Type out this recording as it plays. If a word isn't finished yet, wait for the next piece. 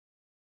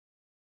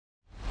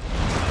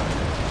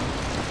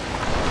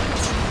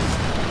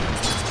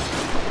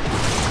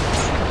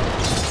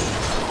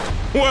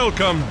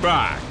Welcome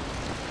back.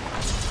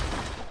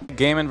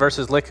 GAIMIN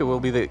versus Liquid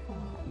will be the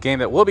game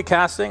that we'll be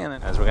casting,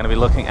 and as we're going to be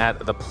looking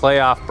at the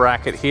playoff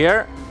bracket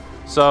here.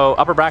 So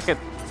upper bracket,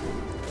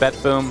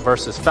 BetBoom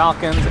versus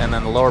Falcons, and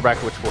then the lower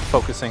bracket, which we're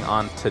focusing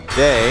on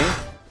today.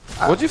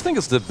 What do you think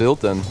is the build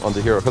then on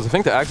the hero? Because I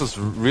think the axe is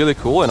really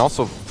cool and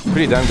also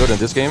pretty damn good in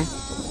this game.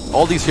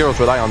 All these heroes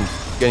rely on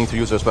getting to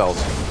use their spells.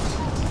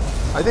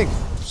 I think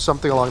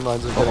something along the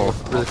lines of getting a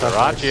really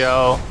fast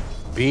Ragio,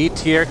 B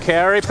tier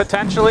carry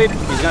potentially.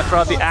 He's going to throw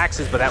out the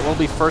axes, but that will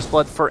be first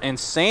blood for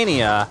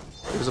Insania.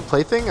 It was a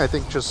plaything. I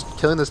think just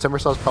killing this Timber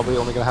Saw is probably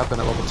only going to happen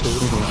at level 2.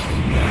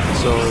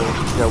 So,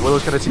 yeah,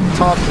 Willow's going to team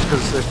top just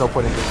because there's no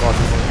point in getting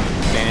blocking.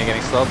 Insania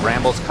getting slow.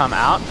 Brambles come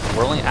out.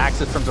 Whirling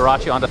axes from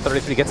Dyrachyo onto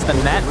 33. Gets the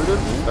net.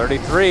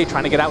 33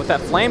 trying to get out with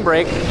that flame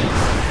break.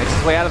 Makes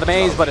his way out of the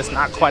maze, but it's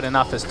not quite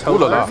enough as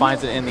Tofu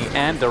finds it in the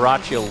end.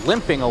 Dyrachyo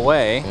limping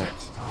away.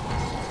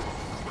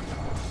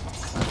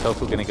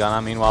 Tofu getting gun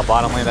on. Meanwhile,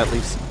 bottom lane, that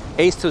leaves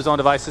Ace to his own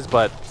devices,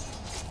 but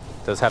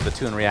does have the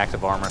 2 in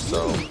reactive armor,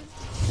 so...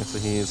 So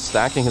he's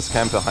stacking his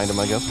camp behind him,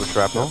 I guess, with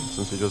Shrapnel,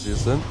 since he just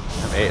used it.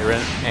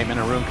 Aim in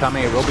a room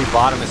coming. It will be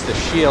bottom as the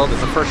shield.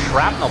 As the first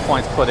Shrapnel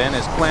points put in,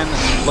 is Quinn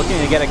looking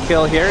to get a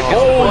kill here. Gets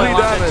Holy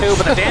damage! Too,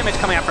 but the damage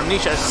coming out from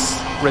Nisha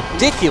is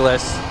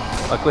ridiculous.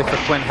 Luckily for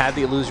Quinn, had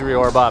the illusory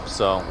orb up,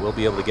 so we'll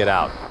be able to get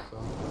out.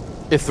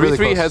 If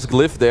 3-3 has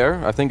Glyph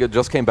there, I think it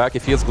just came back.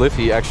 If he has Glyph,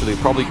 he actually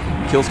probably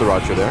kills the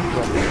Ragio there.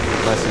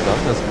 Nicely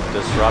done.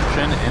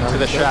 Disruption into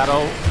the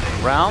Shadow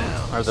realm,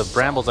 or the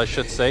Brambles, I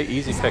should say.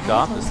 Easy pick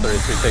off. This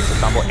 33 takes a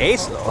tumble.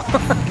 Ace, though,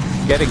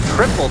 getting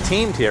triple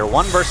teamed here.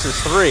 1 versus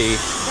 3.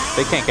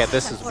 They can't get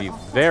this. This would be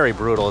very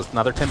brutal.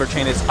 Another Timber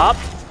Chain is up,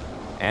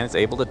 and it's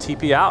able to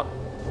TP out.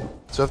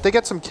 So if they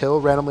get some kill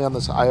randomly on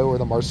this Io or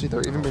the Marci,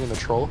 they're even bringing the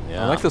Troll.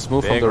 Yeah, I like this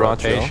move from the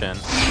rotation.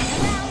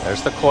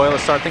 There's the coil to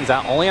start things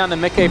out. Only on the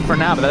Micke for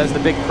now, but that is the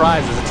big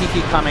prize. There's a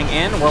TP coming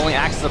in. Whirling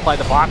axes applied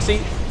to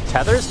Boxy.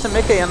 Tethers to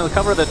Micke under the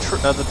cover of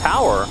the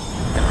tower.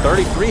 And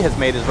 33 has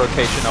made his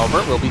rotation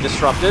over. Will be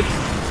disrupted.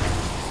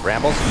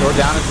 Brambles go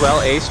down as well.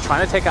 Ace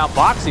trying to take out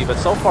Boxy, but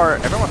so far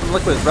everyone from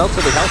Liquid is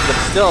relatively healthy, but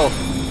still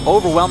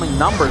overwhelming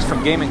numbers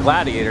from GAIMIN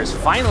Gladiators.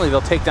 Finally,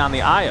 they'll take down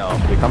the Io.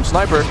 Here comes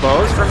Sniper.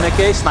 Exposed from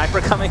Micke. Sniper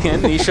coming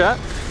in. Nisha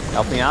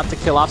helping out to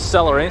kill off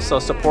Celery. So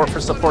support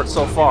for support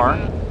so far.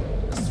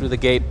 Through the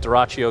gate,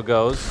 Dyrachyo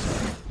goes.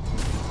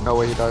 No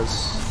way he does.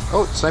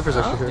 Oh, Sniper's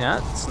actually here.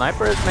 Yeah,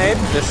 Sniper is made.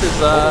 This is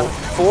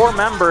 4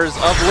 members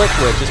of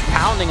Liquid just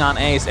pounding on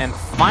Ace, and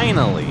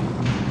finally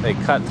they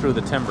cut through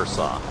the Timber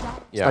Saw.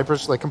 Yeah.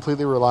 Sniper's like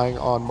completely relying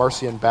on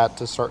Marci and Bat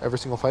to start every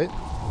single fight.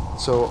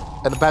 So,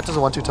 and the Bat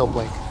doesn't want to tell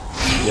Blink.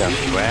 Yeah.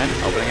 Quinn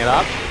opening it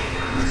up.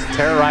 He's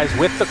terrorized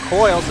with the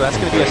coil, so that's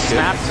going to be a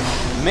snap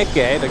to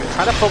Micke. They're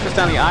trying to focus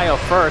down the Io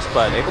first,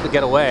 but able to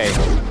get away.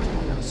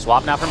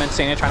 Swap now from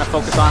Insania, trying to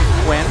focus on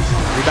Quinn.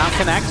 Rebound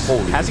connects.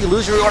 Has the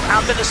illusory orb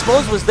out? The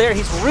dispose was there.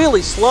 He's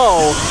really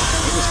slow.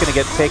 He's just going to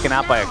get taken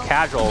out by a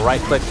casual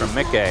right click from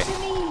Micke.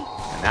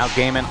 And now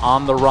GAIMIN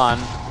on the run.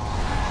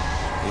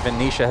 Even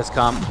Nisha has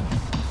come.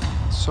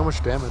 So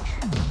much damage.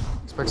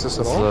 Expects this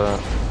at all?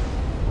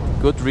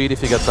 Good read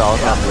if he gets out.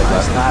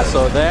 Nice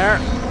lasso there.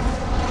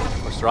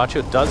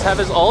 Dyrachyo does have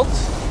his ult.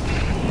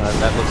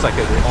 That looks like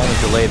it will only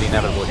delay the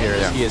inevitable here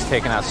as he is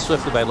taken out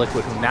swiftly by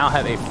Liquid, who now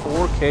have a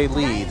 4K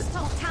lead.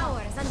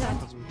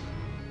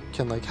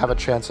 Can like have a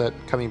chance at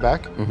coming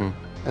back.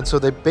 And so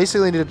they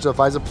basically need to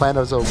devise a plan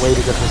as a way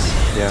to get this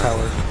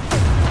tower.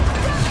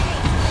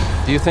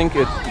 Do you think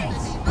it...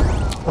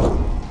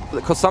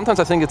 Because sometimes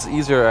I think it's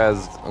easier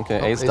as, okay,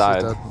 Ace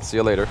died. See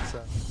you later.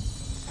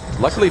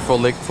 Luckily for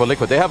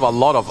Liquid, they have a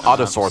lot of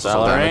other sources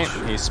of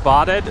damage. He's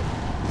spotted.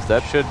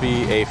 That should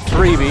be a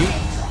freebie.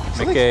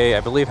 Micke, I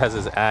believe, has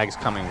his Ags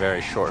coming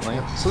very shortly.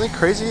 Something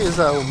crazy is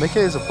that Micke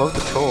is above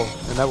the Troll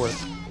in net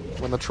worth.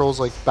 When the Troll's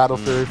like Battle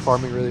Fury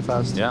farming really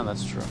fast. Yeah,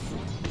 that's true.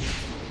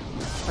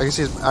 I guess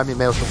he's, I mean,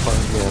 Maelstrom farm.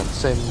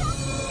 Same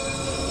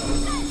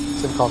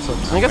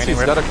concept. I guess he's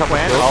got a couple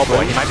of Oh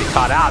boy, he might be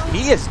caught out.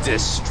 He is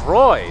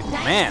destroyed.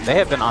 Man, they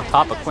have been on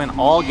top of Quinn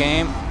all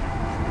game.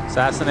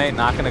 Assassinate,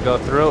 not going to go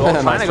through.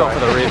 Oh, trying to go for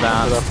the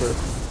rebound.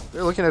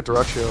 They're looking at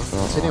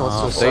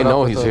Dyrachyo. They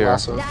know he's here.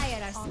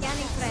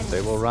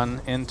 They will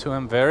run into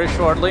him very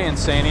shortly.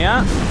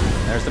 Insania.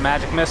 There's the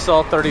magic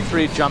missile.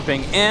 33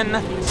 jumping in.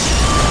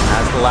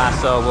 As the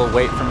lasso will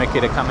wait for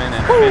Micke to come in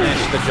and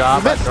finish the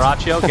job. But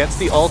Dyrachyo gets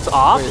the ult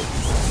off.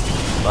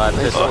 But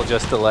this will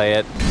just delay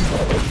it.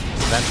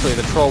 Eventually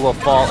the troll will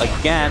fall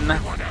again.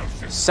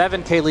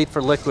 7K lead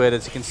for Liquid.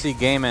 As you can see,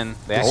 GAIMIN.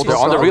 They're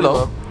on the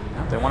reload.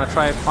 They want to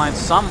try and find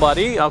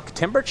somebody. Oh,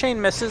 Timber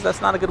Chain misses.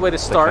 That's not a good way to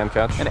start.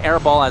 An air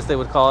ball, as they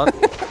would call it.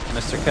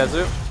 Mr.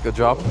 Khezu. Good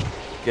job.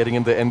 Getting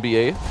in the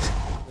NBA.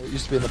 It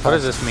used to be in the past. What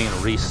does this mean,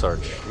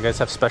 research? You guys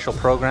have special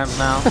programs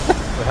now?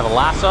 We have a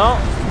lasso.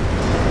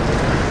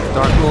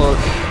 Dark will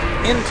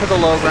into the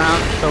low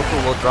ground. Tofu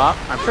will drop.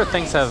 I'm sure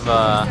things have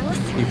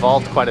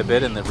evolved quite a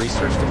bit in the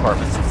research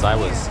department since I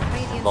was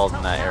involved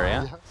in that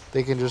area.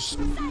 they can just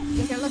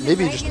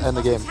maybe just end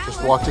the game.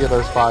 Just walk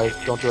together as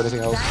 5, don't do anything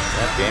else.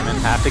 GAIMIN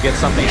have to get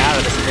something out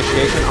of this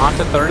initiation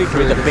onto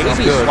 33. The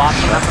baby swaps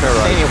from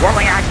Insania.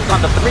 Whirling actions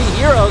onto 3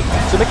 heroes.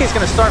 So Micke's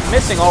going to start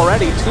missing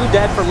already. 2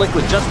 dead for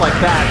Liquid just like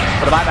that.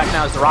 But the buyback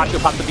now is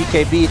Dyrachyo pops the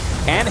BKB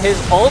and his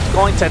ult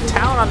going to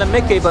town on the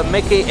Micke, but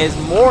Micke is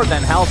more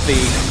than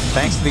healthy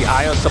thanks to the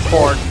IO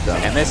support.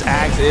 And this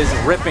Axe is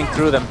ripping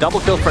through them. Double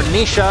kill for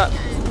Nisha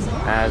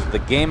as the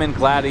GAIMIN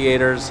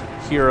Gladiators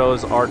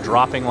heroes are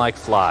dropping like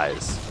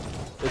flies.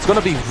 It's going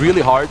to be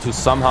really hard to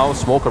somehow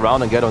smoke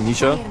around and get on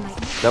Nisha.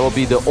 That will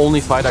be the only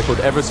fight I could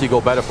ever see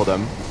go better for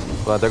them.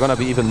 But they're going to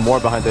be even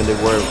more behind than they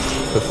were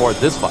before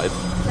this fight.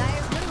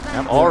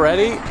 Yep,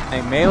 already,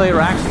 a melee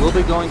Rax will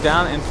be going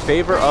down in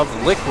favor of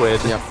Liquid.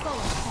 Yep.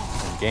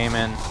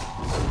 GAIMIN,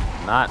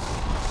 not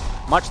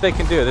much they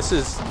can do. This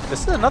is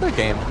another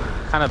game,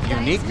 kind of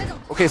unique.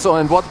 Okay, so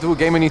and what do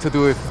GAIMIN need to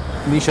do if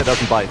Nisha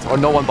doesn't bite, or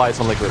no one bites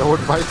on Liquid? No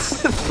one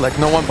bites. Like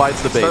no one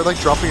bites the bait. Start like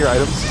dropping your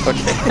items.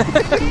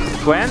 Okay.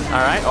 Quinn,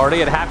 all right,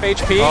 already at half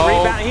HP.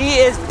 Rebound. He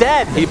is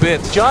dead. He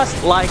bit.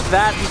 Just like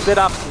that, he bit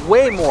up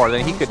way more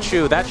than he could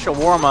chew. That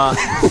shawarma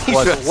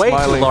was way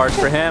too large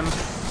for him.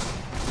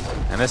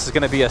 And this is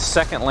going to be a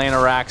second lane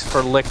of racks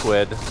for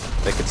Liquid.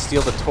 They could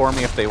steal the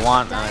Tormi if they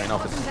want. I don't know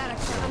if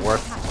it's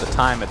worth the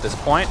time at this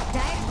point.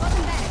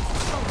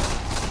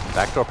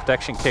 Backdoor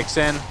protection kicks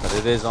in, but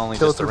it is only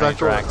just a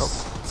range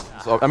racks.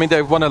 So, I mean,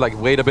 they want to like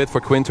wait a bit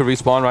for Quinn to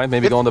respawn, right?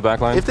 Maybe go on the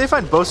back line. If they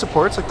find both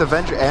supports, like the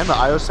Venge and the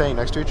IO staying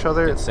next to each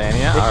other,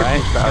 Insania, all right.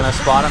 Gonna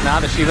spot him now.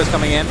 The Shiva's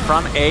coming in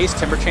from Ace.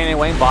 Timber chaining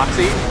away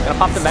Boxy. Gonna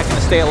pop them back in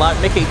to stay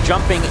alive. Micke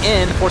jumping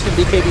in, forcing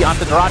BKB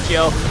onto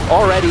Dyrachyo.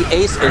 Already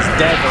Ace is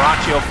dead.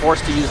 Dyrachyo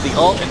forced to use the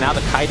ult, and now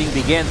the kiting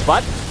begins.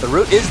 But the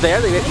root is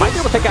there. They might be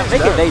able to take out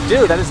Micke. They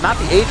do. That is not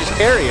the Aegis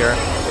carrier.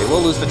 They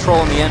will lose the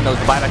troll in the end. Those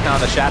buyback down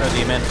on the Shadow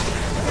Demon.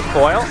 The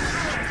coil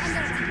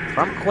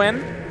from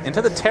Quinn. Into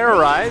the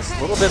Terrorize,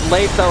 a little bit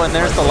late though, and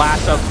there's the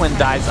lasso. Quinn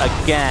dies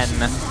again,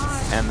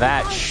 and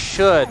that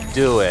should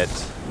do it.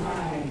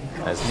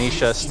 As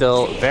Nisha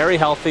still very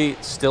healthy,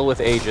 still with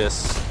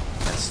Aegis,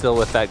 and still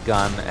with that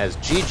gun, as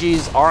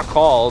GGs are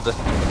called.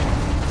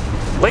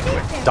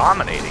 Liquid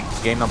dominating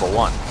game number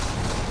 1.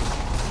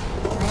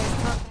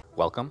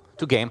 Welcome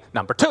to game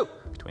number 2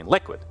 between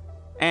Liquid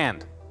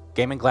and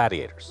GAIMIN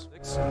Gladiators.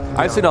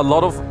 I've seen a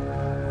lot of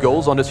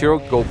goals on this hero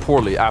go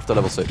poorly after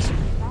level 6.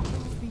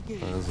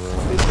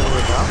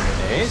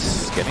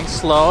 Ace getting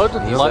slowed.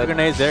 Blood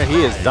grenades there.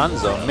 He is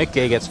donezo. Micke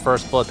gets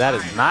first blood. That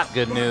is not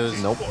good news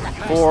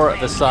for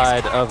the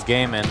side of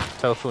GAIMIN.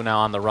 Tofu now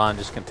on the run,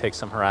 just can take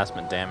some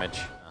harassment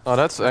damage. Oh,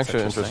 that's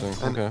actually interesting.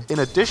 And okay. in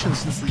addition,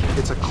 since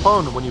it's a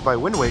clone, when you buy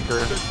Wind Waker,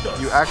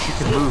 you actually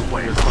can move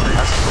when your clone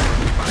has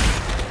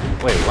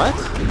to. Wait, what?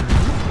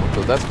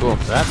 So that's cool.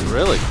 That's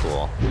really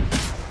cool.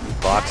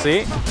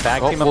 Boxy,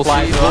 tag team we'll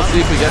applied. We'll see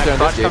if we get there in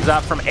this Crush game. comes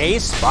out from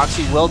Ace.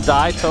 Boxy will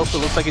die. Tofu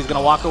looks like he's going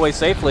to walk away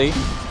safely.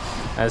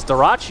 As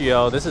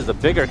Dyrachyo, this is the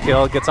bigger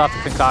kill, gets off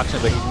the concoction,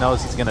 but he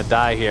knows he's going to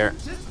die here.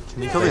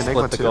 Can you kill the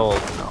Enigma too?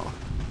 Gold. No.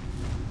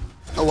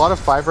 A lot of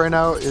 5 right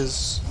now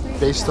is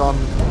based on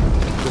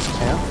this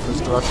camp. This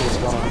Dyrachyo is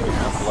going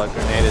on. Blood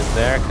grenade is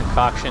there.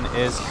 Concoction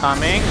is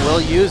coming. Will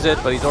use it,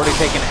 but he's already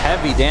taken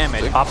heavy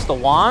damage. Pops the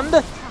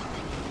wand.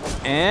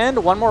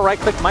 And one more right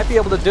click might be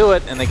able to do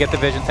it, and they get the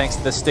vision thanks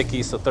to the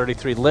sticky, so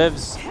 33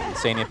 lives.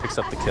 Insania picks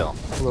up the kill.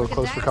 A little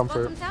close for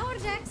comfort.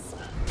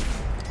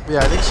 Yeah,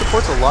 I think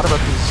support's a lot about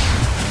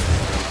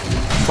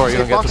these. Sorry, you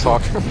don't get to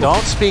talk.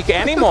 Don't speak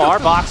anymore,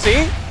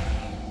 Boxy.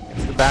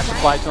 Gets the back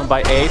applied to him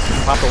by Ace.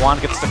 Pop the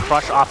wand, gets the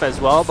crush off as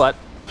well, but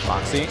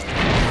Boxy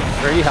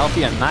very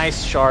healthy and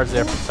nice shards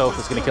there from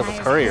Tofu. Is going to kill the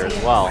courier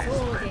as well.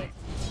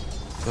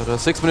 But a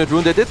 6-minute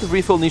rune. They did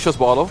refill Nisha's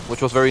bottle,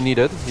 which was very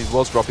needed. He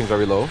was dropping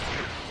very low.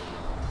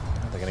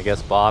 They're going to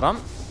guess bottom.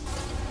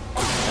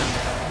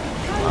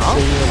 Well,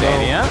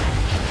 Insania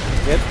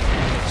get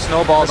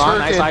snowballed on.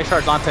 Nice eye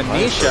shards onto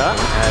Nisha.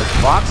 As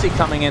Boxy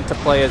coming into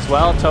play as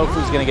well.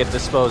 Tofu's going to get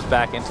disposed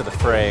back into the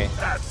fray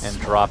and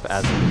drop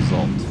as a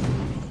result.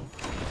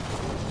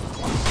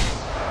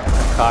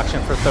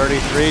 Concoction for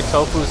 33.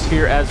 Tofu's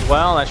here as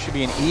well. That should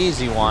be an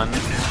easy one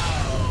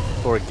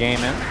for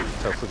GAIMIN.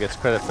 Tofu gets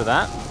credit for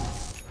that.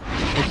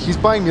 He's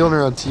buying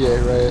Mjolnir on TA,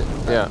 right?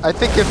 Yeah. I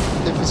think if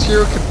his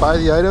hero can buy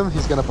the item,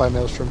 he's going to buy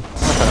Maelstrom.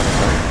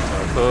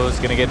 Tofu's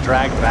going to get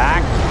dragged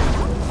back.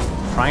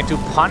 Trying to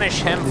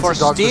punish him for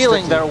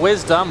stealing their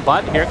wisdom,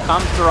 but here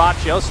comes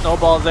Dyrachyo.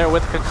 Snowball's there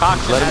with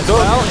Concoction as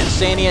well.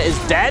 Insania is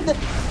dead.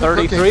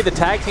 33, the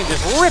tag team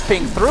just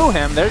ripping through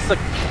him. There's the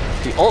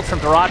ult from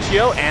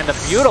Dyrachyo and the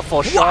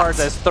beautiful shards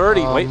as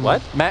 30. Wait,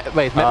 what?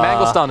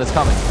 Mango Stun is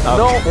coming. Okay.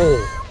 No.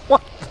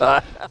 What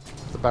the?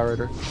 The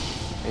Barrier.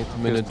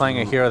 He was playing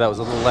a hero that was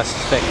a little less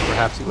thick.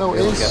 Perhaps he would be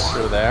able to get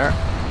through there.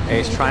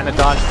 Ace trying to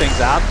dodge things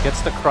out.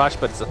 Gets the crush,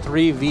 but it's a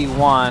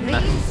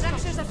 3v1.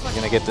 He's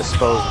going to get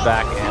disposed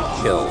back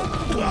and killed.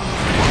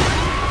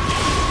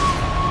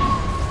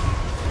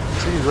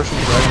 He's rushing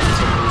the dragon for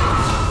some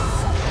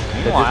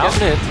reason. Meanwhile,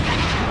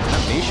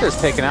 Nisha is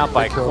taken out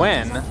by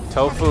Quinn.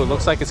 Tofu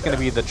looks like it's going to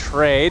be the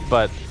trade,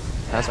 but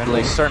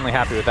Quinn certainly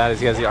happy with that as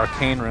he has the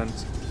arcane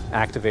runes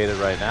activated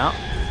right now.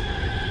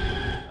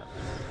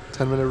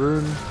 10-minute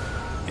rune.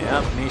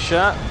 Yep,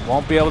 Nisha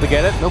won't be able to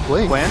get it. No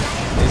blink. Quinn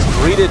is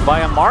greeted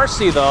by a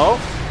Marci though.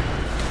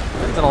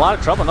 Quinn's in a lot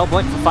of trouble. No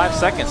blink for 5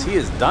 seconds. He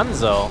is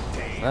donezo.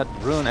 That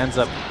rune ends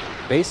up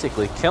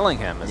basically killing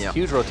him. It's a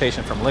huge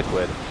rotation from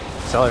Liquid.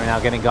 Celery now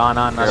getting gone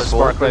on another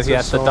Spark Res. He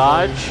has to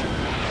dodge.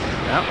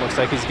 Yeah, looks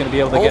like he's going to be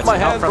able to get some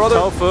help from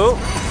Tofu.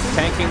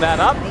 Tanking that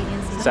up.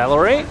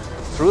 Celery.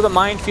 Through the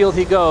minefield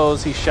he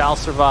goes. He shall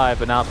survive,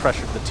 but now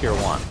pressured to tier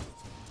 1.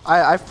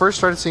 I first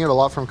started seeing it a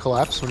lot from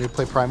Collapse when you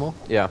play Primal.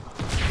 Yeah.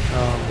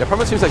 Yeah,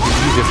 Primal seems like the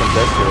easiest on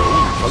deck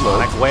here.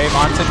 Sonic Wave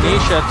onto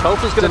Nisha.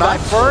 Tofu's going to die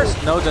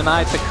first. No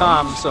deny to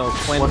come, so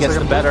Quinn gets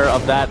the better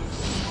of that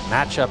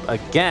matchup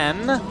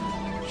again.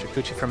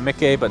 Shukuchi from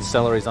Micke, but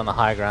Celery's on the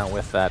high ground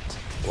with that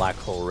black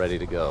hole ready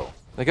to go.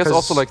 I guess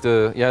also like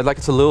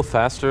it's a little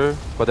faster,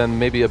 but then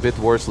maybe a bit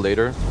worse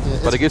later. Yeah,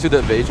 but it gives you the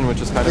evasion, which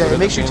is kind of it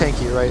makes you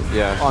tanky, right?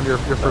 Yeah. On your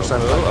first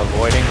time.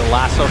 Avoiding the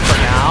lasso for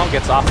now,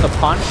 gets off the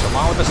punch,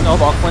 along with the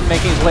snowball. Quinn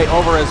making his way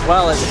over as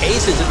well as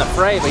Ace is in the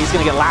fray, but he's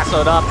going to get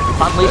lassoed up,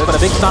 unleashed, but a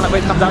big Sonic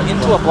Wave comes out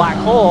into a black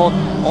hole.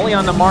 Only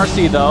on the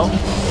Marci though.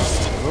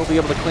 We'll be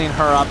able to clean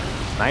her up.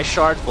 Nice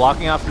shards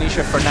blocking off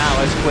Nisha for now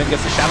as Quinn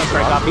gets the Shadow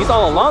Strike off. He's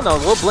all alone though, a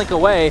little blink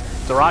away.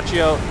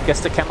 Doraccio gets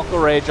the Chemical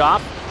Rage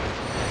off.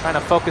 Trying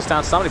to focus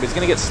down somebody, but he's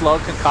going to get slowed.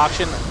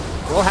 Concoction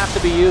will have to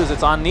be used.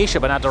 It's on Nisha,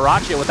 but now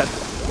Doraccio with that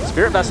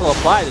Spirit Vessel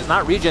applied is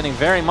not regenerating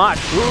very much.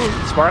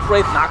 Spark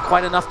Wraith not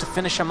quite enough to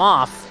finish him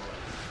off.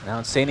 Now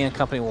Insania and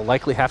company will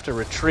likely have to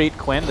retreat.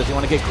 Quinn, does he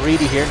want to get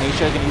greedy here?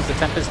 Nisha going to use the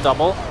Tempest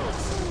Double.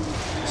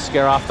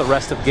 Scare off the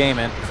rest of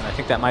GAIMIN, and I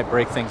think that might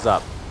break things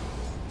up.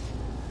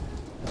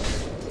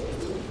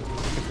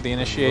 Looking for the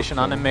initiation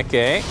on the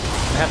Micke.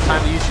 Doesn't have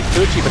time to use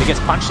Shukuchi, but he gets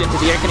punched into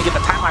the air. Can he get the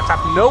time lapse up?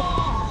 Nope.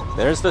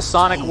 There's the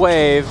Sonic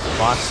Wave.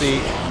 Marci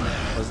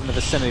was in the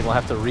vicinity. We'll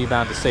have to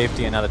rebound to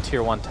safety, and now the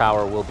tier 1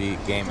 tower will be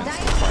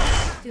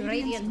GAIMIN's. Do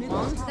Radiant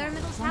want their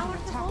middle tower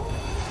to hold?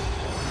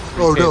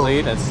 Oh no.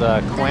 Lead. It's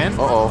Quinn.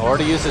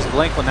 Already used his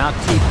blink. Will now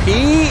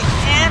TP,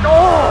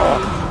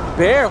 and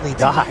barely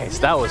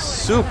dies. That was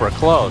super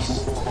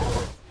close.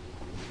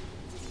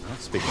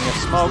 Speaking of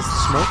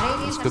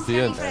smoke, this could be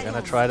it. They're going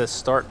to try to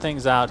start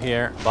things out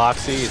here.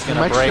 Boxy is going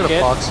to break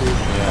it.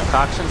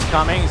 Concoction's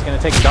coming. He's going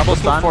to take double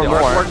stun. The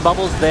Arcwarden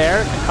Bubble's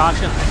there.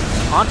 Concoction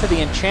onto the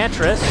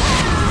Enchantress.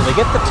 So they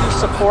get the 2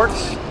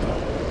 supports.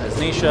 As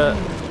Nisha,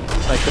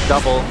 like the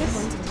double,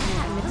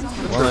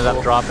 will end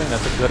up dropping.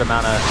 That's a good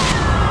amount of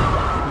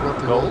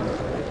gold.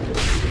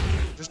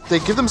 They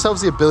give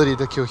themselves the ability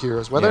to kill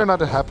heroes. Whether or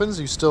not it happens,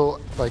 you still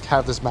like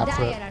have this map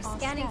threat.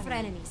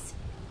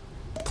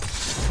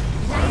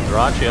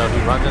 Doraccio, he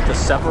runs into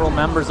several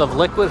members of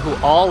Liquid who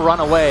all run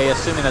away,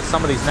 assuming that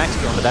somebody's next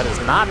to him, but that is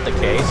not the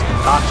case.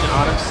 Concoction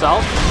on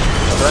himself.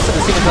 The rest of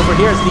the team is over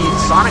here as the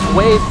Sonic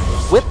Wave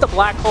with the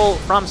black hole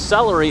from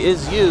Celery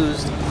is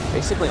used.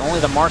 Basically only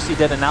the Marci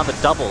did, and now the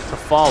double to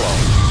follow.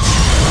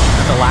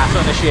 And the lasso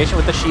initiation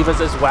with the Shivas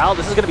as well.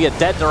 This is going to be a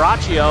dead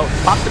Doraccio.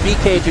 Pops the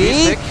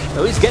BKB.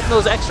 So he's getting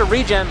those extra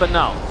regen, but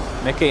no.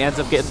 Micke ends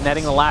up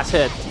netting the last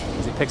hit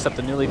as he picks up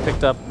the newly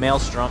picked up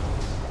Maelstrom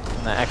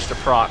and the extra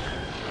proc.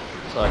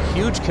 So a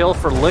huge kill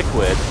for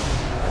Liquid.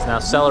 Is now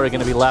Celery going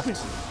to be left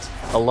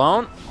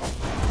alone?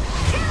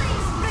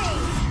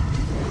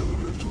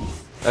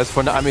 As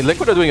for now, I mean,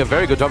 Liquid are doing a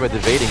very good job at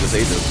evading the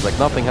Aces. Like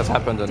nothing has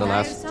happened in the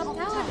last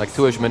like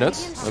 2-ish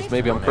minutes. That's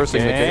maybe I'm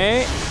cursing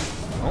Micke.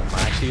 Oh,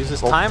 actually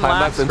uses time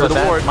lapse into the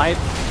ward. Might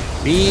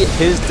be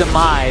his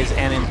demise,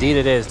 and indeed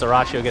it is.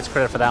 Doraccio gets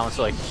credit for that one.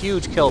 So a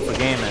huge kill for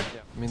GAIMIN.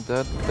 I mean,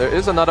 there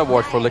is another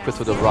ward for Liquid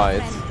to the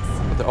right,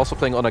 but they're also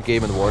playing on a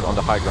GAIMIN ward on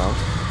the high ground.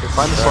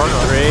 Find the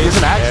Sargon. He's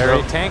an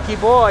very tanky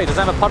boy.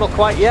 Doesn't have a puddle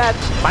quite yet.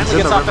 Finally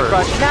gets off the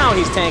crush. Now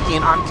he's tanky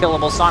an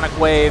unkillable Sonic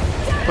Wave.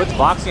 Puts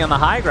Boxy on the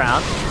high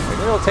ground.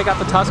 Maybe he'll take out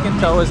the Tuscan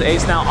Toe as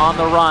Ace now on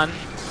the run.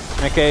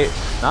 Micke,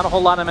 not a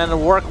whole lot of men to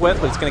work with,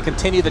 but he's going to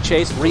continue the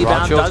chase.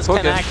 Rebound does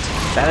connect.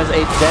 That is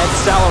a dead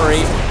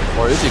Celery.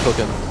 Or is he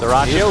cooking?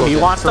 Doraccio, he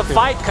wants to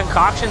fight.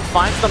 Concoction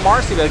finds the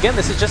Marci, but again,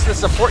 this is just the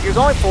support you're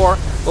going for.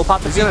 We'll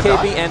pop the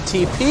BKB and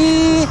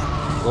TP.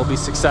 Will be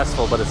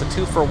successful, but it's a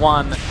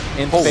 2-for-1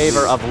 in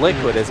favor of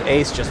Liquid as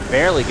Ace just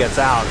barely gets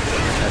out.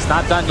 And it's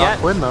not done yet.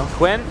 Quinn, though.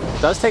 Quinn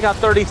does take out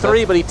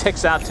 33, but he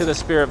ticks out to the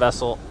Spirit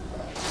Vessel.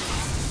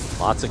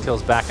 Lots of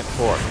kills back and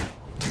forth.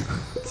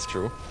 It's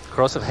true.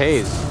 Corrosive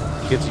Haze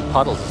gives you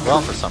puddles as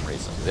well for some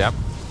reason. Yep.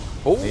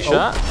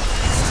 Nisha.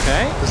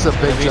 Okay. This is a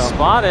big jump.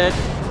 Spotted.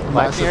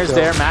 Blackbeard's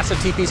there. Massive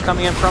TP's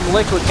coming in from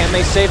Liquid. Can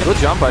they save it? Good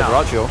jump by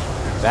Doraccio.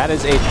 That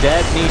is a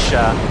dead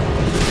Nisha.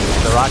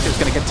 Doraccio is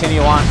going to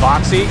continue on.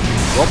 Boxy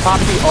will pop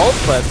the ult,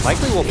 but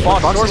likely will fall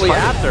shortly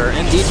after.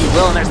 Indeed he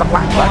will, and there's the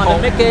black hole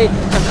on the Micke.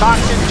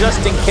 Concoction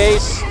just in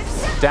case.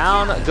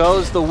 Down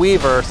goes the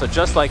Weaver, so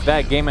just like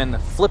that,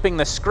 GAIMIN flipping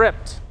the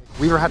script.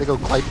 Weaver had to go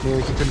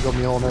Gleipnir, he couldn't go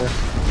Mjolnir.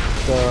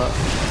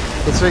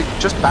 It's like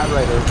just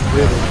Batrider,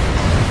 really.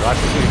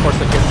 Doraccio, of course,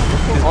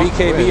 his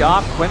BKB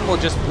off. Quinn will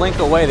just blink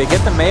away. They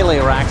get the melee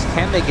racks.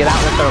 Can they get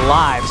out with their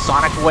lives?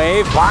 Sonic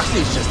Wave.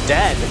 Boxy's just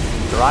dead.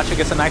 Duracho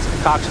gets a nice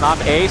concoction off.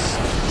 Ace.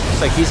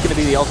 Looks like he's going to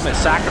be the ultimate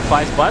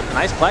sacrifice, but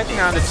nice piping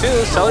around the 2.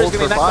 Celery's going to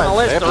be next on the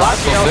list.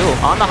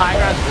 Duracho on the high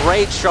ground.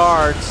 Great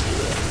shards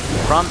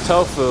from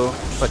Tofu.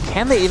 But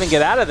can they even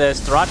get out of this?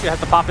 Duracho has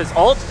to pop his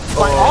ult.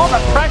 Applying all the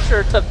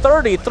pressure to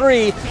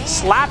 33.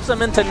 Slaps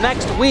him into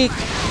next week.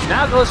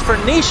 Now goes for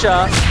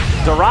Nisha.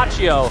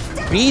 Duracho,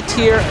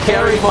 B-tier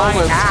carry my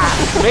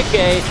ass.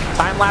 Micke,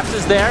 time lapse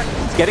is there.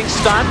 He's getting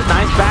stunned.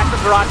 Nice back from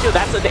Duracho.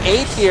 That's an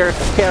A-tier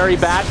carry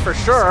badge for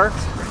sure.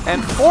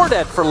 And 4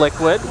 dead for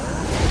Liquid.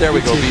 There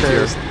we go,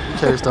 B-tier.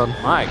 Carry's done.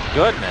 My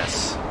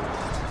goodness.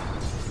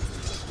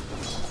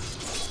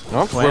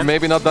 No, we're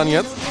maybe not done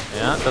yet.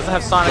 Yeah, doesn't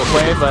have Sonic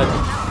Wave, but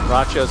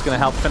Duracho is going to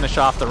help finish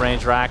off the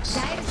range racks.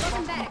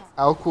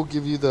 Alk will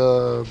give you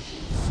the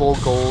full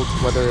gold,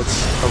 whether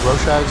it's a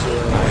Roshags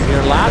or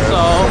Here,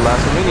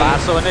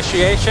 Lasso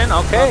initiation.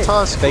 Okay,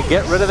 they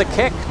get rid of the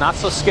kick. Not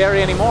so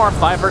scary anymore.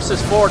 5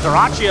 versus 4.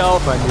 Duracho,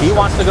 he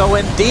wants to go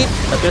in deep.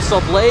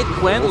 Abyssal Blade.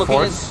 Quinn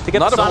looking to get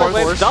the Sonic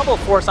Wave. Double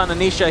force on the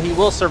Nisha. He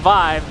will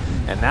survive.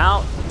 And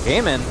now,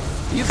 GAIMIN.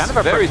 He's kind of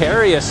a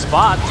precarious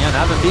spot. Yeah,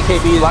 now the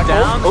BKB is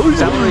down.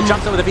 Celery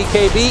jumps in with a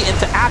BKB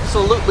into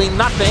absolutely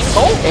nothing.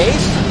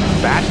 Ace.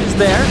 Bash is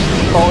there.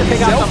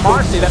 Take out the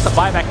Marci. That's a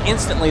buyback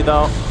instantly,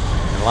 though.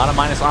 And a lot of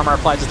minus armor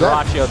applied to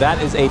Duracho.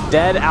 That is a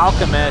dead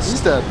Alchemist. He's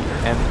dead.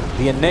 And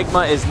the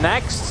Enigma is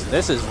next.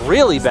 This is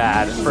really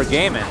bad for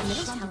GAIMIN.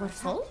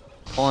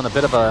 Pulling a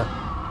bit of a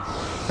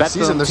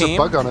Season, there's a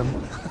bug on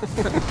him.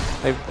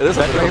 They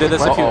did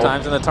this a few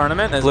times in the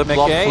tournament. As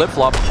Micke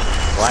flip-flop.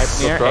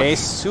 Life near Ace,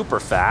 super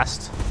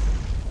fast.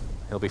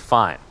 He'll be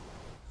fine.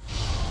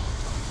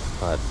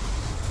 But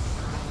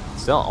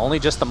still, only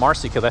just the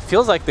Marci kill. That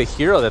feels like the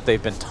hero that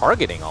they've been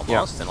targeting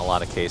almost in a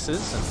lot of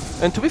cases.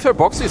 And to be fair,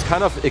 Boxy is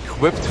kind of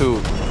equipped to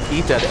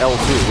eat that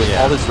L2 with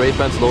all his Wraith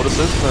Bands,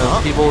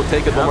 Lotuses. People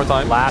take it one more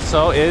time.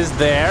 Lasso is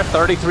there.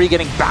 33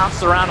 getting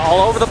bounced around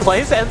all over the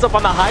place. Ends up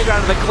on the high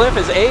ground of the cliff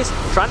as Ace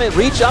trying to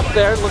reach up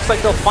there. Looks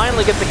like they'll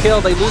finally get the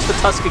kill. They lose the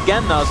Tusk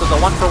again though, so it's a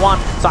 1-for-1.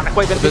 Sonic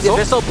Wave into the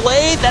Abyssal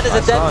Blade. That is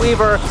a dead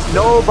Weaver.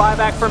 No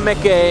buyback from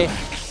Micke.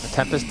 The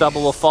Tempest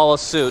double will follow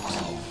suit.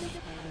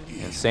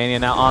 Insania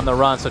now on the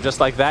run, so just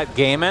like that,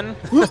 GAIMIN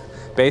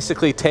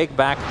basically take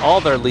back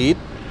all their lead.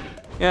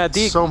 Yeah,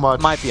 D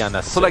might be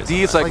unnecessary. So like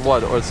D is like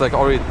what? Or it's like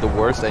already the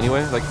worst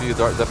anyway? Like you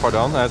that far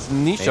down? As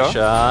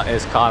Nisha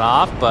is caught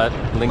off, but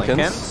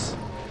Lincoln's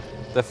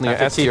definitely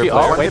an S tier player.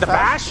 Oh, wait, the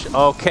bash?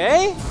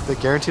 Okay. The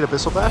guaranteed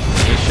Abyssal Bash?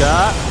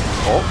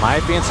 Nisha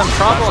might be in some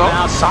trouble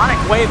now. Sonic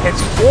Wave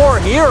hits 4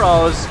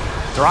 heroes.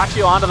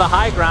 Duracho onto the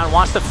high ground,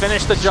 wants to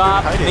finish the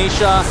job.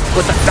 Nisha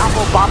with a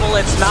double bubble,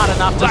 it's not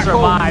enough to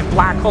survive.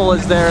 Black Hole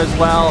is there as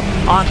well.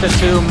 Onto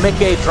 2,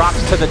 Micke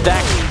drops to the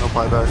deck. No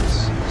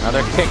buybacks.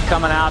 Another kick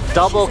coming out,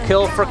 double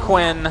kill for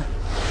Quinn.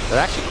 They're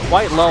actually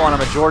quite low on a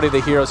majority of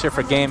the heroes here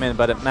for GAIMIN,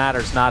 but it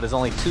matters not as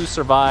only 2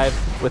 survive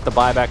with the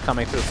buyback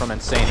coming through from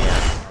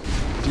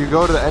Insania. You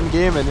go to the end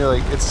game and you're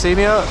like,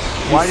 Insania,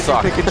 why did you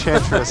pick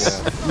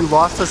Enchantress? You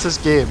lost us this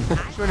game.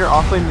 When your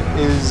offlane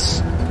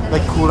is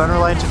like cooldown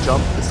reliant to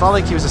jump, it's not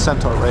like he was a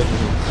Centaur, right?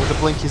 With the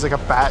blink, he's like a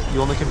bat. You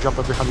only can jump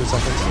every 100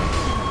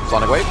 seconds.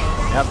 Sonic Wave.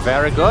 Yep,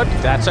 very good.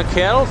 That's a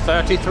kill.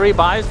 33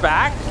 buys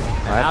back.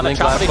 And now the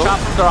choppity chop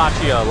from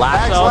Duracho.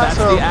 Lasso, that's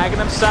the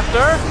Aghanim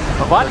Scepter.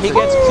 But he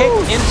gets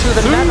kicked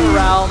into the Nether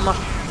Realm.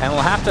 And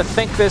we'll have to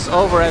think this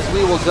over as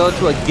we will go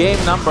to a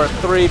game number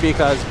 3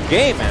 because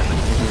GAIMIN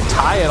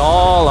tie it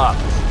all up.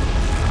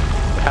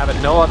 Have it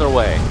no other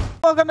way.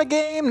 Welcome to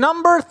game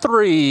number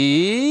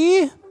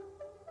 3.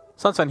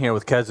 Sunsfan here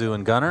with Khezu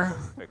and Gunnar.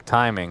 Quick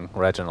timing,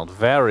 Reginald.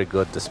 Very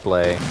good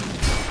display.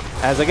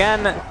 As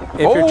again,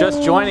 if you're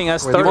just joining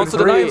us,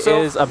 33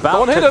 is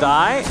about to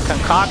die.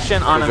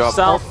 Concoction on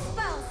himself.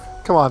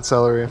 Come on,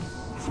 Celery.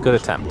 Good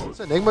attempt.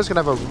 So Enigma's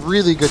going to have a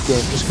really good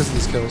game just because of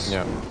these kills.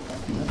 Yeah.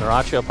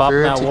 Duracho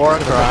popping that War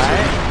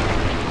Cry.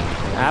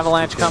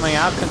 Avalanche coming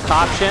out.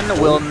 Concoction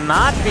will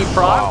not be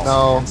proc.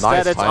 No.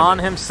 Instead, it's on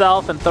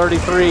himself and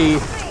 33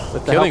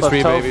 with the help of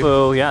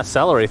Tofu. Baby. Yeah,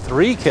 Celery.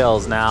 3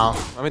 kills now.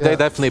 I mean, they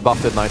definitely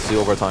buffed it nicely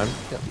over time.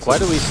 Yeah. Why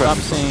do we stop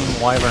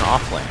seeing Wyvern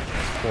off lane?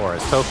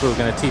 Is Tofu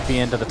going to TP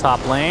into the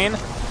top lane?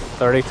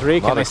 33,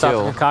 can they stop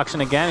the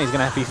Concoction again? He's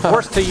going to be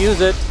forced to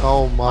use it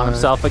on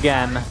himself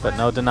again, but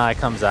no deny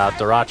comes out.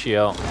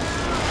 Duracho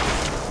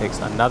takes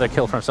another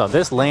kill for himself.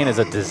 This lane is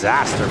a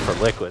disaster for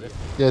Liquid.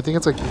 Yeah, I think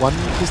it's like 1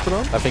 piece to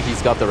run. I think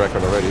he's got the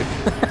record already.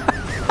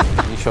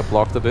 Nisha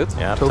blocked a bit.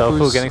 Yeah,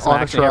 Tofu getting some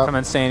action here from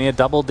Insania.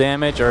 Double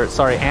damage, or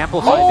sorry,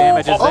 amplified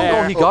damage is there.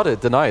 Oh, no, he got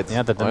it. Denied.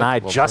 Yeah, the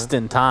denied just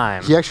in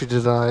time. He actually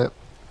did deny it.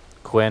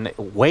 Quinn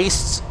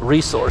wastes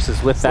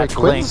resources with that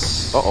blink.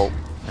 Uh-oh.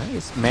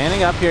 He's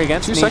manning up here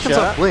against 2 Nisha. seconds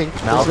of blink.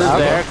 Meld is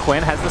there.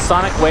 Quinn has the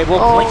Sonic Wave. Will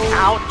blink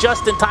out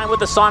just in time with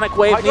the Sonic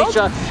Wave.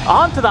 Nisha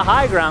onto the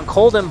high ground.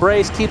 Cold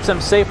Embrace keeps him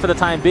safe for the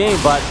time being,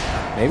 but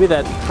maybe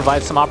that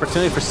provides some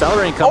opportunity for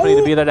Celery and company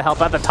to be there to help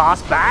out. The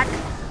toss back.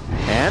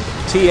 And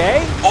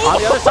TA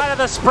on the other side of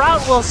the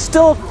Sprout will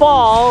still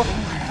fall.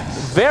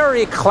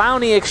 very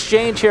clowny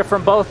exchange here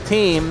from both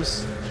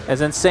teams,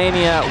 as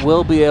Insania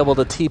will be able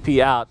to TP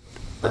out.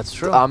 That's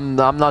true. I'm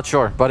not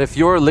sure, but if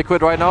you're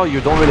Liquid right now,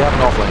 you don't really have an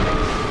offlane.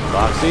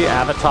 Boxy,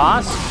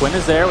 Avatos. Quinn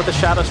is there with the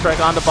Shadow Strike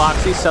onto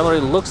Boxy. Celery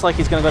looks like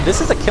he's going to go. This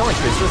is a killing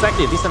streak. This is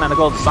actually a decent amount of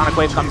gold. Sonic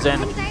Wave comes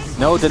in.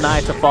 No deny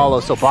to follow,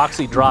 so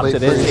Boxy drops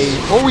it. It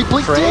is a we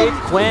blinked trade.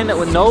 Quinn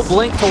with no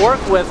blink to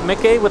work with.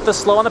 Micke with the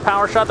slow on the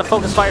power shot. The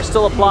focus fire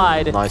still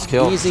applied. Nice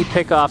kill. Easy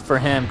pick off for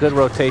him. Good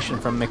rotation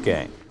from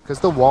Micke.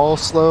 Because the wall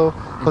slow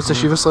plus the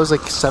Shiva slow is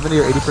like 70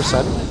 or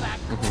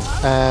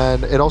 80%.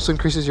 And it also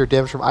increases your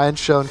damage from Iron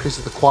Shell,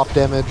 increases the QoP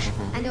damage.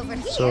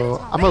 So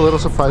I'm a little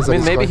surprised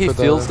that maybe he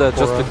feels that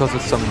just because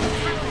it's some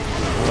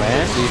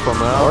Quinn,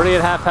 already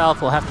at half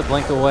health, will have to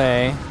blink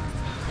away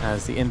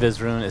as the Invis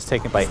rune is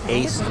taken by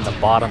Ace in the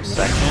bottom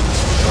section.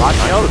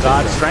 Dracho,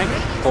 God Strength,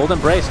 Cold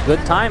Embrace, good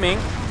timing.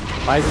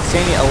 Buys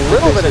Insania a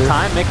little bit of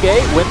time.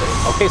 Micke with,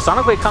 okay,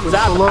 Sonic Wave comes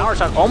out, the power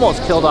shot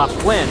almost killed off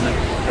Quinn.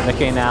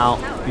 Micke now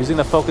using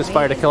the focus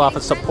fire to kill off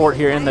a support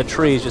here in the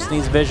trees, just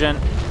needs vision,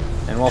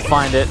 and we'll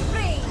find it.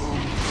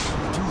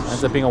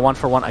 Ends up being a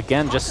 1-for-1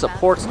 again, just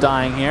supports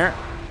dying here.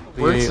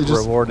 Be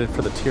rewarded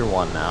for the tier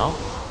 1 now.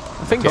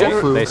 I think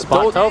Tofu. They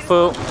spot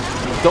Tofu.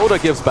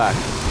 Dota gives back.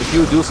 If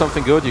you do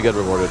something good, you get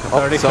rewarded.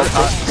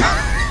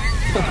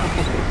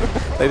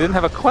 They didn't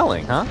have a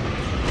quelling, huh?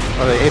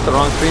 Or they ate the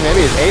wrong tree,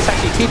 maybe. His Ace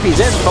actually TP's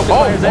in. Focus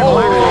fire's in.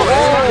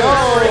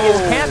 Is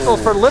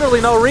canceled for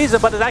literally no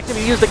reason, but it's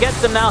actually used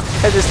against him now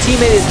as his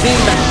teammate is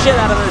beating the shit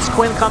out of him. As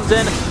Quinn comes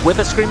in with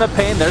a Scream of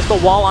Pain. There's the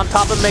wall on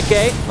top of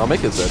Micke. No,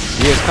 Micke's dead.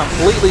 He is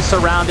completely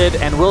surrounded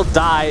and will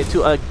die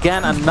to,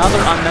 again, another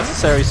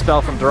unnecessary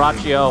spell from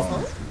Dracho.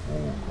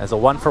 As a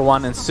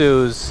 1-for-1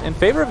 ensues in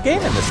favor of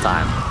GAIMIN this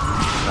time.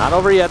 Not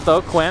over yet,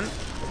 though, Quinn.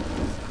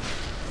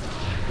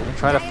 Gonna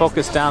try to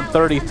focus down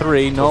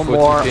 33. No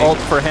more ult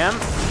for him.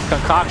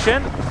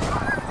 Concoction.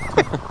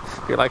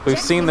 Feel like we've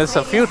seen this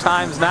a few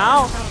times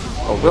now.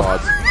 Oh,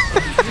 God.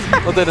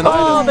 Well, they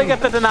denied they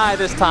get the deny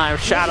this time.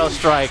 Shadow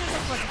Strike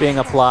being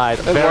applied.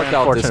 It worked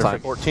out this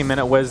time.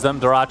 14-minute wisdom.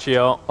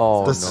 Dracho.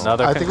 Oh, no.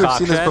 Another I think we've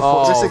seen this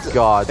before. Oh,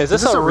 God. Is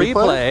this a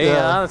replay?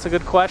 Yeah, that's a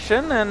good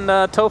question.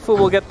 And Tofu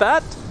will get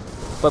that.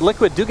 But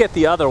Liquid do get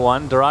the other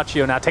one.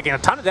 Dracho now taking a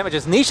ton of damage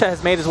as Nisha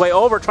has made his way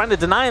over, trying to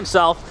deny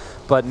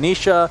himself. But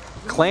Nisha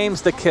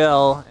claims the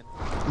kill.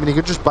 I mean, you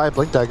could just buy a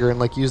Blink Dagger and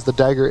like use the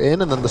dagger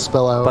in and then the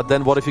spell out. But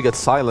then what if you get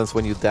silenced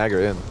when you dagger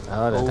in?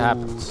 Oh, that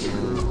happens.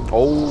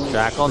 Oh.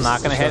 Jackal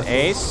not going to hit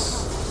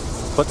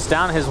Ace. Puts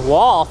down his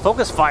wall.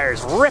 Focus fire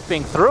is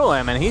ripping through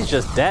him, and he's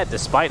just dead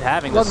despite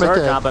having the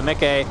surge on. But Micke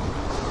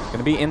going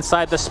to be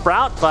inside the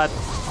Sprout, but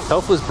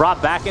Tofu's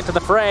brought back into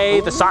the fray.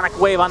 The Sonic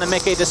Wave on the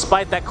Micke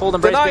despite that Cold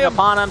Embrace being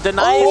upon him.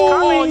 Deny is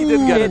coming. He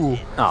did get it.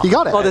 He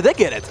got it. Oh, did they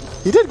get it?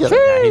 He did get it.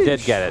 Yeah, he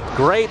did get it.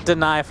 Great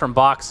deny from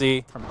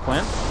Boxy. From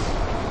Quinn.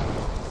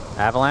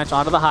 Avalanche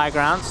onto the high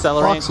ground.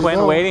 Celery and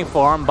Quinn waiting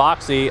for him.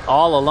 Boxy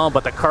all alone,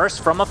 but the curse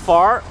from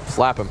afar.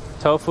 Slap him.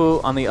 Tofu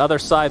on the other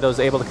side, though, is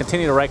able to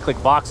continue to right-click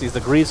Boxy as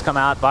the Greaves come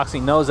out.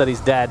 Boxy knows that he's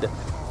dead.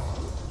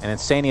 And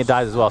Insania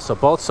dies as well. So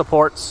both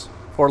supports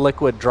for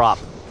Liquid drop.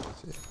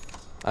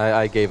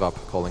 I gave up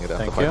calling it out.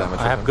 Thank you.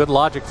 I have good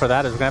logic for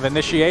that. As we're going to have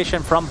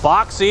initiation from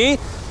Boxy.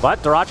 But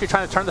Dracho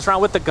trying to turn this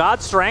around with the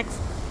God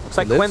Strength. Looks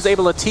like Quinn's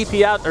able to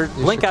TP out or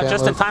blink out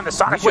just in time. The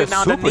Sonic Wave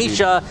now into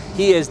Nisha.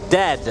 He is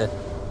dead.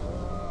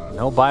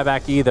 No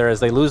buyback either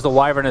as they lose the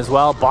Wyvern as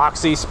well.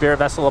 Boxy, Spirit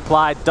Vessel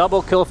applied.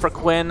 Double kill for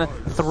Quinn.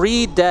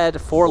 3 dead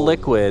for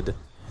Liquid.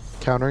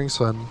 Countering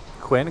Sun.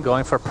 Quinn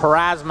going for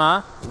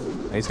Parasma.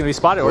 He's going to be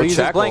spotted. Or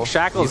uses Blink.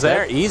 Shackle's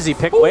there. Easy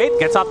pick. Wait,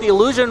 gets off the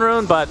Illusion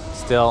Rune, but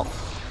still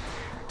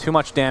too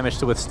much damage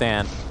to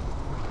withstand.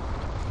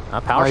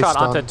 Power shot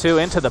onto 2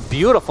 into the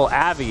beautiful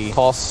Avi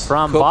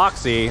from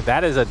Boxy.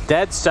 That is a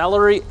dead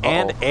Celery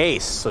and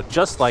Ace. So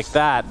just like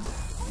that,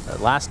 the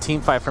last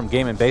team fight from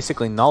GAIMIN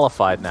basically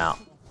nullified now.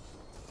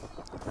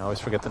 I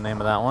always forget the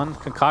name of that one.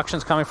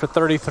 Concoction's coming for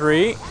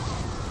 33.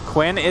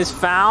 Quinn is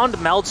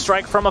found. Meld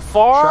Strike from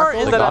afar.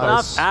 Is that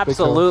enough?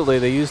 Absolutely.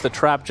 They used the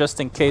trap just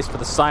in case for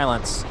the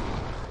silence.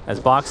 As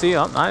Boxy,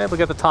 not able to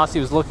get the toss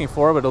he was looking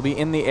for, but it'll be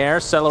in the air.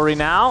 Celery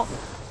now.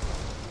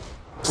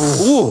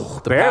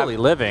 Ooh, barely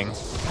living.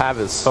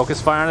 Pavis.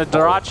 Focus fire on a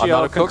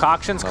Dracho.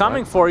 Concoction's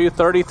coming for you.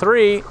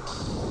 33.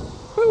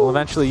 We'll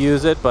eventually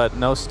use it, but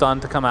no stun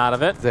to come out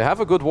of it. They have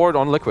a good ward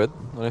on Liquid.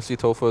 And I see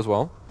Tofu as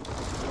well.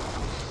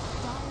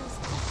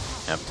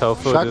 Yep,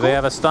 Tofu, Shackle? Do they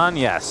have a stun?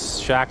 Yes.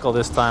 Shackle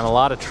this time, a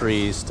lot of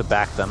trees to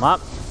back them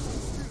up.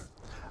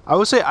 I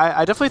would say,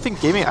 I definitely think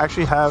GAIMIN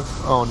actually have,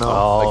 oh no.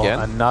 Oh, again?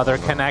 Another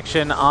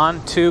connection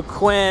onto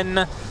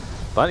Quinn.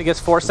 But he gets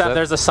forced out.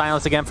 There's a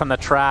silence again from the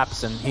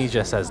traps, and he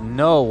just has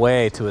no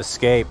way to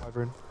escape.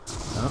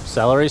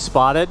 Celery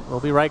spotted. Will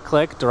be right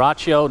click.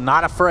 Dracho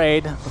not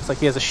afraid. Looks like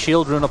he has a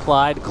shield rune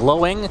applied.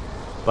 Glowing.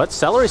 But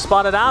Celery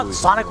spotted out.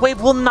 Sonic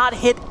Wave will not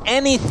hit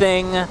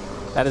anything.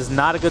 That is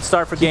not a good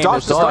start for GAIMIN.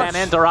 There's the man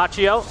in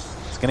Dracho.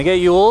 It's going to get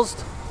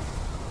Yulesed.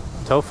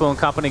 Tofu and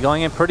company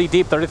going in pretty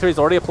deep. 33's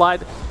already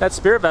applied that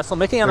Spirit Vessel.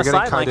 Micke on the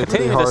sideline,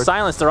 continuing to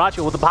silence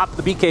Dyrachyo with the pop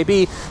of the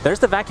BKB. There's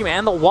the vacuum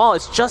and the wall.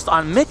 It's just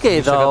on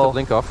Micke, though.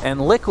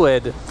 And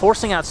Liquid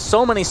forcing out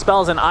so many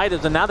spells and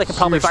items, and now they can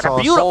probably find a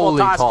beautiful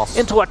toss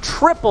into a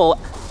triple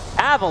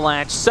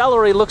avalanche.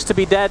 Celery looks to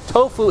be dead.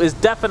 Tofu is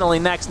definitely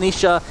next.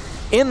 Nisha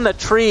in the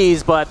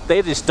trees, but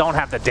they just don't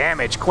have the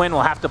damage. Quinn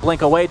will have to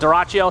blink away.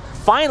 Dyrachyo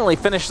finally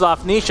finishes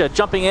off Nisha,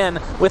 jumping in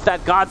with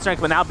that God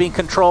Strength, but now being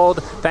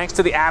controlled thanks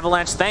to the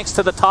avalanche, thanks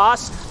to the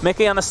toss.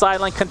 Micke on the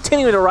sideline,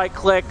 continuing to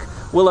right-click,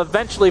 will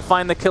eventually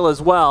find the kill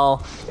as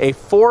well. A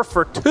 4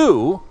 for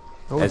 2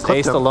 as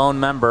Ace, the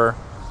lone member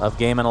of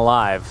GAIMIN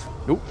Alive.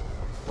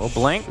 Will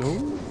blink.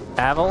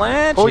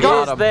 Avalanche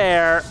is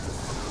there.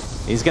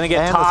 He's going to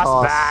get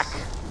tossed back,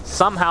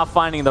 somehow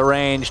finding the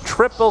range.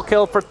 Triple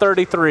kill for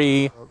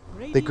 33.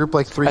 They group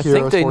like 3 I heroes,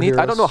 think they 4 need. heroes.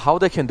 I don't know how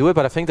they can do it,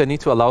 but I think they need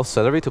to allow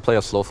Celery to play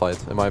a slow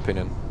fight, in my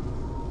opinion.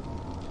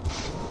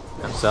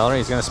 And Celery,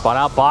 he's going to spot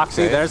out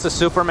Boxy. There's the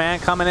Superman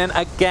coming in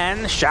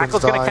again.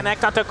 Shackle's going to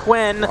connect onto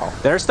Quinn.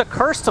 There's the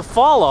curse to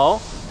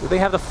follow. Do they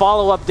have the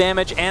follow-up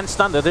damage and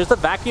stun? There's the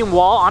vacuum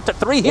wall onto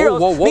 3 heroes.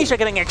 Nisha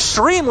getting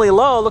extremely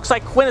low. Looks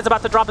like Quinn is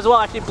about to drop as well.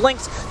 Actually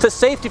blinks to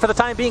safety for the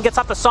time being. Gets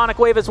off the Sonic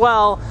Wave as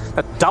well.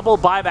 A double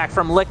buyback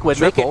from Liquid.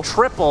 Make it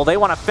triple. They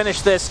want to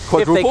finish this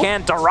if they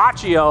can.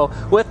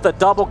 Dyrachyo with the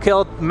double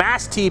kill.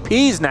 Mass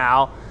TPs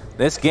now.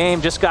 This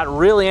game just got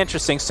really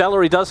interesting.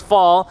 Celery does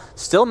fall.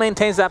 Still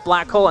maintains that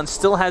black hole and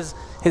still has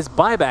his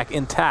buyback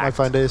intact. Might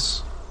find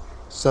Ace.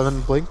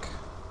 7 blink.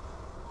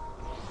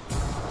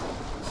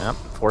 Yep,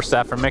 force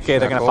that for Micke. They're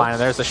going to find him.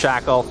 There's the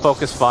Shackle.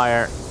 Focus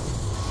fire.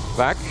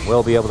 Back.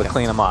 We'll be able to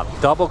clean him up.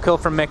 Double kill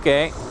from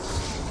Micke.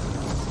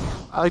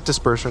 I like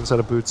Dispersion instead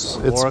of Boots.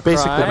 It's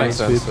basically main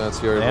speed.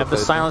 They have the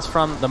silence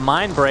from the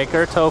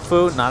Mindbreaker.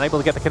 Tofu not able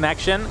to get the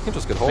connection.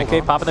 Just get hold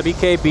Micke popping the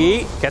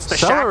BKB. Gets the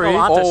Shackle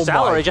onto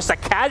Celery. Just a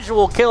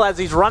casual kill as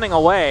he's running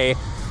away.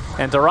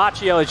 And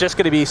Dyrachyo is just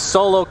going to be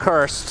solo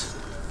cursed.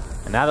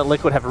 And now that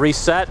Liquid have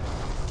reset,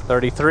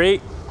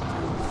 33.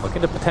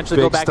 Looking to potentially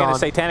go back into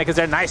Satanic. Is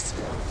there? Nice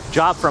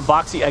job from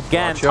Boxy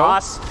again.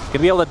 Toss. Gonna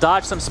be able to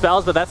dodge some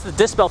spells, but that's the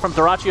Dispel from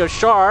Dyrachyo's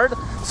Shard.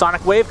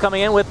 Sonic Wave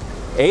coming in with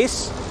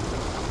Ace.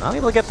 Not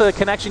able to get the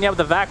connection yet with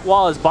the Vac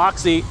Wall as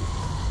Boxy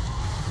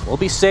will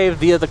be saved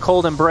via the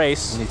Cold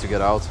Embrace. Need to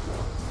get out.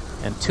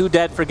 And 2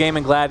 dead for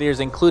GAIMIN Gladiators,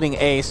 including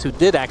Ace, who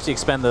did actually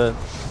expend the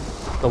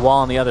wall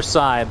on the other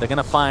side. They're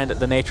gonna find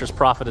the Nature's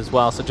Prophet as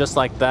well. So just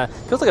like that,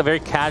 feels like a very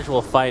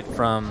casual fight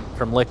from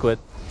Liquid.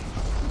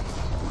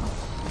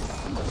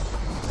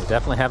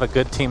 Definitely have a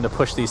good team to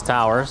push these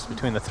towers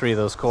between the 3 of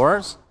those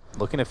cores.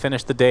 Looking to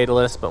finish the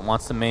Daedalus, but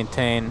wants to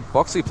maintain.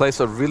 Boxy plays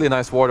a really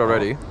nice ward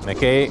already.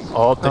 Micke,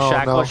 the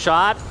Shackle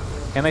shot.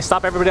 And they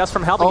stop everybody else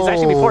from helping. He's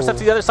actually before step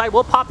to the other side.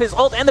 Will pop his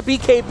ult and the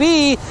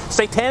BKB.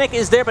 Satanic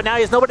is there, but now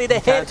he has nobody to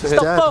hit.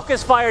 The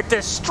Focus Fire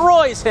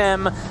destroys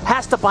him.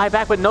 Has to buy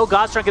back, but no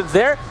God Strength is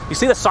there. You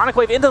see the Sonic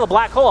Wave into the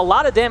black hole. A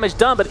lot of damage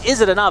done, but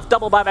is it enough?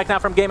 Double buyback now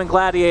from GAIMIN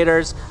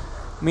Gladiators.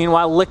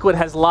 Meanwhile, Liquid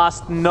has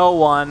lost no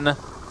one.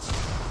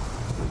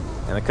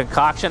 And the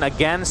concoction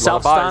again,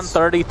 self-stun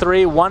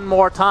 33 one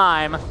more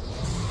time.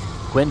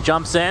 Quinn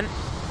jumps in.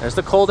 There's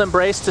the Cold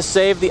Embrace to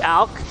save the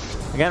Alk.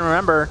 Again,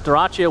 remember,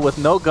 Dyrachyo with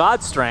no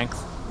God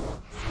Strength.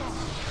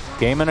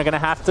 GAIMIN are going to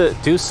have to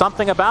do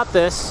something about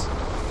this.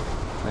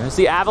 There's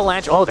the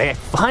Avalanche. Oh, they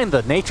find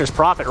the Nature's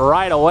Prophet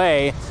right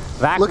away.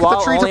 Vac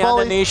Wall only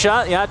on the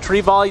Nisha. Yeah,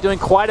 Tree Volley doing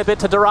quite a bit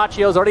to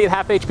Dyrachyo. He's already at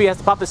half HP. Has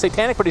to pop the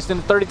Satanic, but he's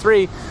in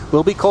 33.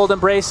 Will be Cold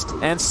Embraced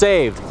and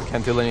saved.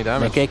 Can't deal any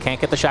damage. Micke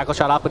can't get the Shackle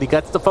shot off, but he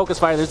gets the Focus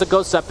Fire. There's the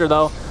Ghost Scepter,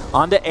 though.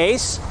 Onto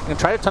Ace. Gonna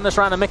try to turn this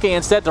around to Micke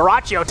instead.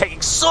 Dyrachyo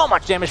taking so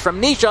much damage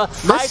from Nisha.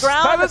 High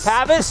ground.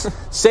 Tavis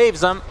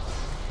saves them,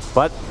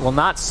 but will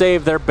not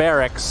save their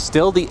barracks.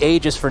 Still the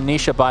Aegis for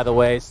Nisha, by the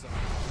way.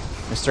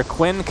 Mr.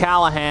 Quinn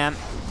Callahan,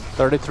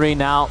 33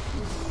 now.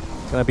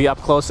 Gonna be up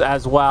close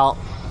as well.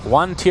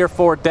 1 tier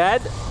 4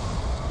 dead.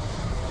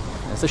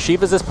 As the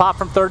Shivas is popped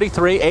from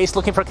 33. Ace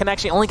looking for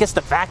connection. Only gets the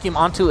vacuum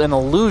onto an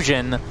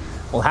illusion.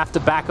 Will have to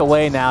back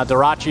away now.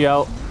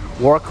 Dyrachyo,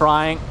 War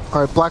Crying.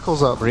 All right, Black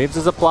Hole's up. Reeves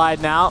is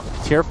applied now.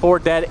 Tier 4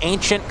 dead.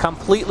 Ancient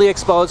completely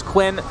exposed.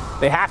 Quinn,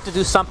 they have to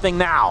do something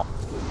now.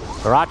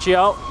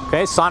 Dyrachyo,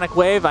 okay, Sonic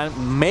Wave. I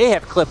may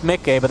have clipped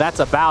Micke, but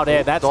that's about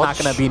it. That's not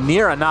going to be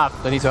near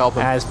enough. They need to help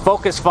him. As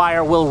Focus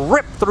Fire will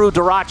rip through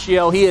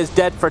Dyrachyo. He is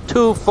dead for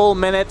 2 full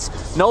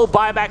minutes. No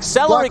buyback.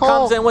 Celery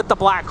comes in with the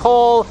Black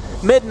Hole.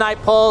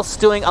 Midnight Pulse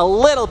doing a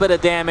little bit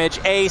of damage.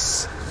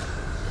 Ace,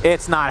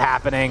 it's not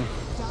happening.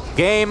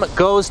 Game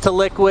goes to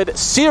Liquid.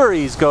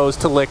 Series goes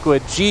to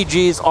Liquid.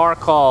 GGs are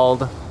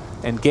called.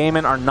 And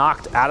GAIMIN are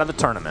knocked out of the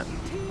tournament.